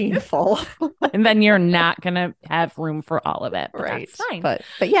like painful. And then you're not going to have room for all of it, but Right. that's fine. But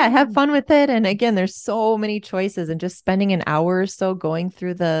yeah, have fun with it. And again, there's so many choices, and just spending an hour or so going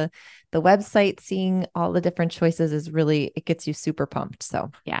through the website, seeing all the different choices is really, it gets you super pumped.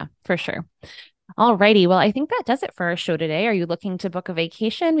 So yeah, for sure. All righty. Well, I think that does it for our show today. Are you looking to book a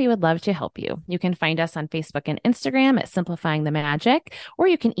vacation? We would love to help you. You can find us on Facebook and Instagram at Simplifying the Magic, or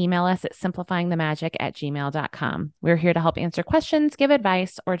you can email us at simplifyingthemagic@gmail.com. We're here to help answer questions, give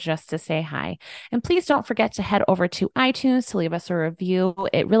advice, or just to say hi. And please don't forget to head over to iTunes to leave us a review.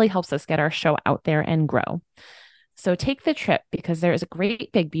 It really helps us get our show out there and grow. So take the trip, because there is a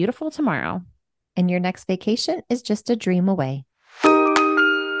great, big, beautiful tomorrow. And your next vacation is just a dream away.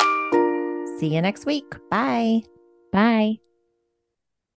 See you next week. Bye. Bye.